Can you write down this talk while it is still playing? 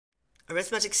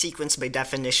Arithmetic sequence by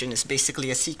definition is basically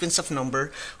a sequence of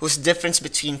number whose difference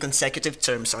between consecutive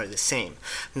terms are the same.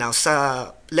 Now,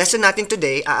 sa lesson natin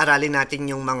today, aaralin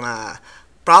natin yung mga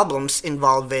problems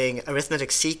involving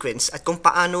arithmetic sequence at kung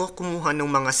paano kumuha ng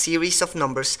mga series of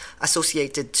numbers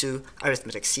associated to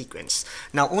arithmetic sequence.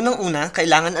 Now, unang-una,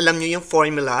 kailangan alam nyo yung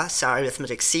formula sa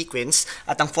arithmetic sequence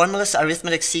at ang formula sa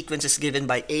arithmetic sequence is given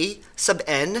by a sub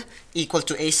n equal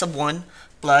to a sub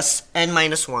 1 plus n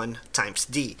minus 1 times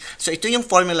d. So, ito yung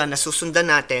formula na susundan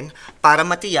natin para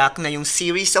matiyak na yung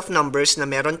series of numbers na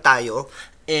meron tayo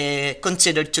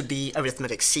considered to be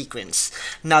arithmetic sequence.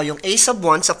 Now, yung a sub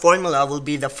 1 sa formula will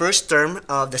be the first term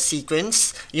of the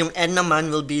sequence. Yung n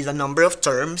naman will be the number of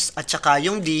terms. At saka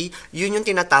yung d, yun yung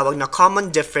tinatawag na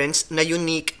common difference na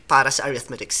unique para sa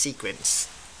arithmetic sequence.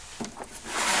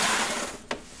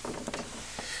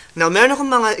 Now, meron akong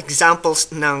mga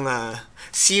examples ng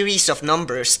series of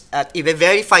numbers at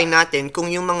i-verify natin kung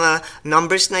yung mga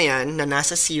numbers na yan na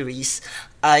nasa series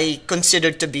ay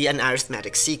considered to be an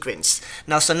arithmetic sequence.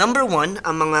 Now, so number 1,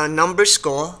 ang mga numbers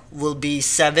ko will be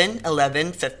 7,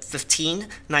 11, 15,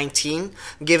 19,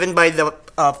 given by the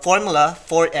formula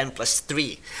 4n plus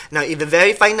 3. Now,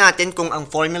 i-verify natin kung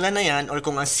ang formula na yan or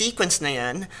kung ang sequence na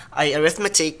yan ay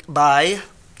arithmetic by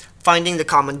finding the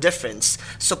common difference.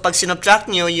 So, pag sinubtract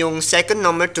nyo yung second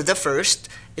number to the first,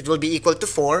 it will be equal to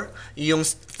 4. Yung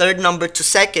third number to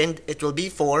second, it will be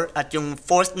 4. At yung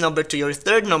fourth number to your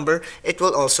third number, it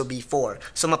will also be 4.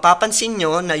 So, mapapansin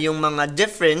nyo na yung mga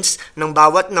difference ng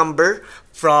bawat number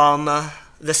from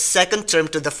the second term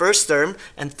to the first term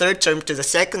and third term to the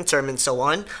second term and so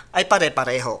on ay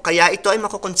pare-pareho. Kaya ito ay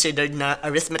mako-considered na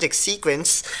arithmetic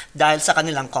sequence dahil sa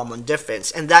kanilang common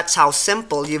difference. And that's how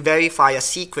simple you verify a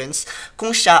sequence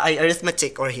kung siya ay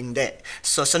arithmetic or hindi.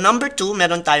 So, sa number 2,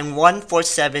 meron tayong 1, 4,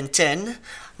 7,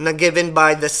 10 na given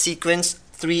by the sequence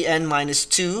 3n minus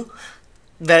 2.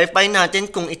 Verify natin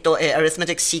kung ito ay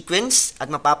arithmetic sequence at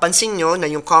mapapansin nyo na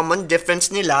yung common difference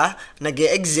nila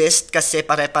nag-e-exist kasi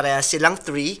pare-pareha silang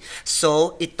 3.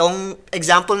 So, itong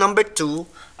example number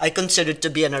 2 ay considered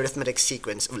to be an arithmetic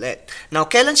sequence ulit. Now,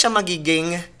 kailan siya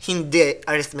magiging hindi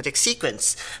arithmetic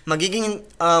sequence?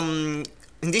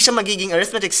 Hindi siya magiging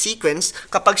arithmetic sequence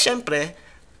kapag syempre,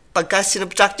 pagka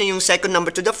sinubtract nyo yung second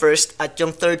number to the first at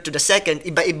yung third to the second,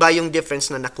 iba-iba yung difference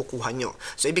na nakukuha nyo.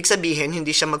 So, ibig sabihin,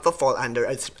 hindi siya magpa-fall under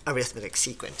arithmetic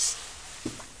sequence.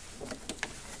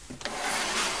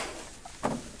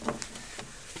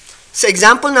 Sa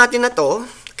example natin na to,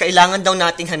 kailangan daw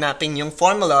nating hanapin yung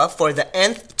formula for the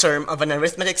nth term of an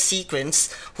arithmetic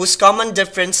sequence whose common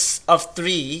difference of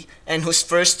 3 and whose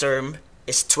first term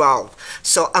is 12.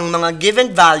 So, ang mga given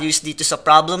values dito sa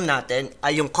problem natin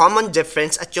ay yung common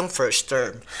difference at yung first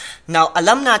term. Now,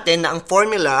 alam natin na ang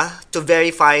formula to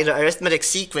verify the arithmetic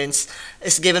sequence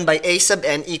is given by a sub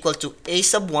n equal to a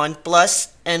sub 1 plus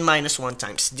n minus 1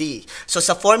 times d. So,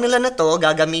 sa formula na to,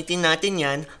 gagamitin natin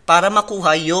yan para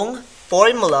makuha yung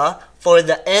formula for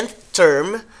the nth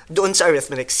term doon sa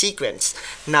arithmetic sequence.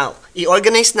 Now,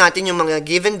 i-organize natin yung mga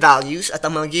given values at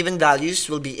ang mga given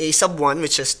values will be a sub 1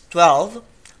 which is 12.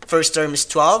 First term is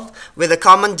 12 with a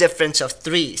common difference of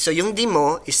 3. So, yung d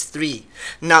mo is 3.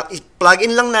 Now, i-plug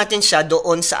in lang natin siya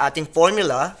doon sa ating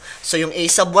formula. So, yung a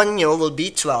sub 1 nyo will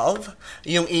be 12.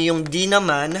 Yung iyong d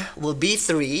naman will be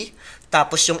 3.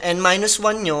 Tapos, yung n minus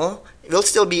 1 nyo will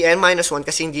still be n minus 1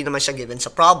 kasi hindi naman siya given sa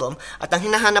problem. At ang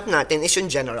hinahanap natin is yung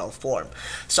general form.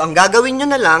 So, ang gagawin nyo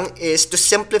na lang is to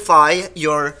simplify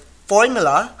your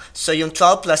formula. So, yung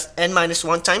 12 plus n minus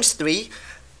 1 times 3,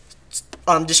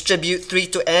 distribute 3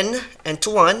 to n and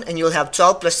to 1, and you'll have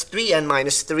 12 plus 3n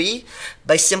minus 3.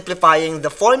 By simplifying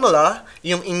the formula,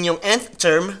 yung inyong nth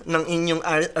term ng inyong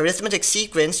arithmetic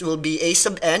sequence will be a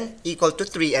sub n equal to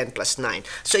 3n plus 9.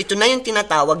 So, ito na yung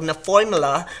tinatawag na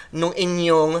formula ng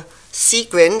inyong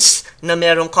sequence na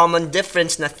merong common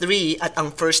difference na 3 at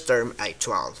ang first term ay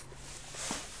 12.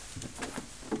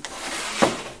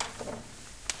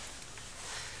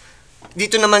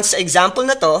 Dito naman sa example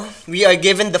na to, we are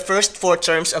given the first 4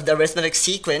 terms of the arithmetic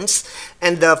sequence,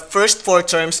 and the first 4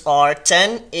 terms are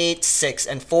 10, 8, 6,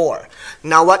 and 4.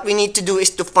 Now, what we need to do is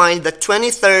to find the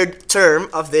 23rd term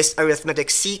of this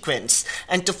arithmetic sequence.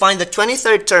 And to find the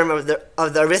 23rd term of the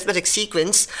arithmetic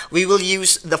sequence, we will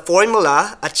use the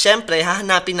formula, at syempre,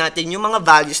 hahanapin natin yung mga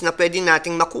values na pwede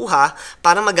nating makuha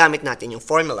para magamit natin yung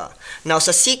formula. Now,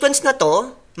 sa sequence na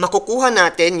to, makukuha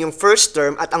natin yung first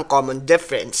term at ang common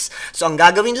difference. So, ang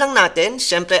gagawin lang natin,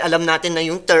 syempre alam natin na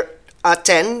yung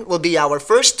 10 will be our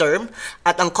first term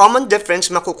at ang common difference,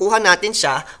 makukuha natin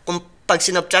siya kung pag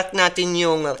sinubtract natin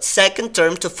yung second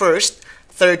term to first,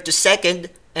 third to second,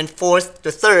 and fourth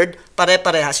to third,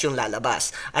 pare-parehas yung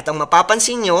lalabas. At ang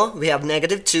mapapansin nyo, we have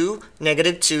negative 2,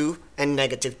 and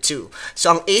negative 2. So,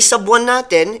 ang a sub 1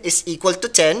 natin is equal to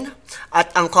 10,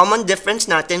 at ang common difference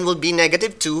natin will be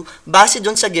negative 2 base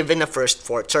dun sa given na first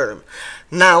 4 term.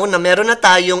 Now, na meron na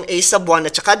tayong a sub 1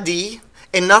 at saka d,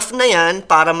 enough na yan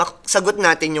para masagot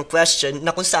natin yung question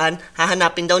na kung saan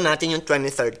hahanapin daw natin yung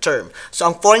 23rd term. So,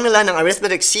 ang formula ng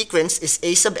arithmetic sequence is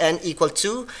a sub n equal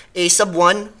to a sub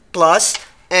 1 plus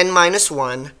n minus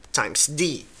 1 times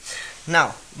d.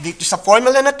 Now, dito sa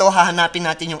formula na to, hahanapin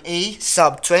natin yung a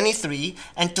sub 23,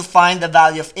 and to find the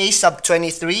value of a sub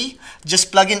 23, just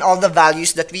plug in all the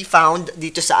values that we found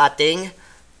dito sa ating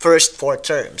first 4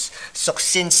 terms. So,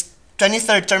 since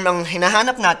 23rd term ang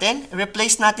hinahanap natin,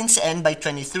 replace natin si n by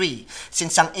 23.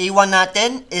 Since ang a1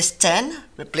 natin is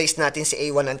 10, replace natin si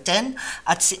a1 ng 10.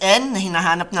 At si n na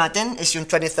hinahanap natin is yung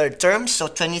 23rd term, so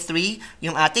 23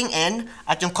 yung ating n.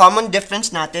 At yung common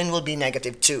difference natin will be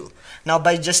negative 2. Now,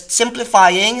 by just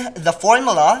simplifying the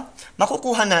formula,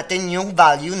 makukuha natin yung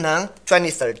value ng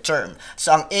 23rd term.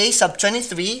 So, ang a sub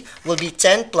 23 will be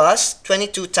 10 plus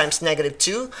 22 times negative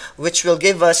 2, which will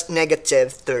give us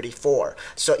negative 34.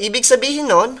 So, ibig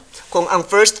sabihin nun, kung ang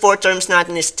first 4 terms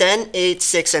natin is 10, 8,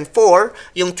 6, and 4,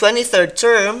 yung 23rd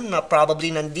term na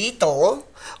probably nandito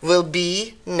will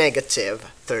be negative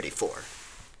 34.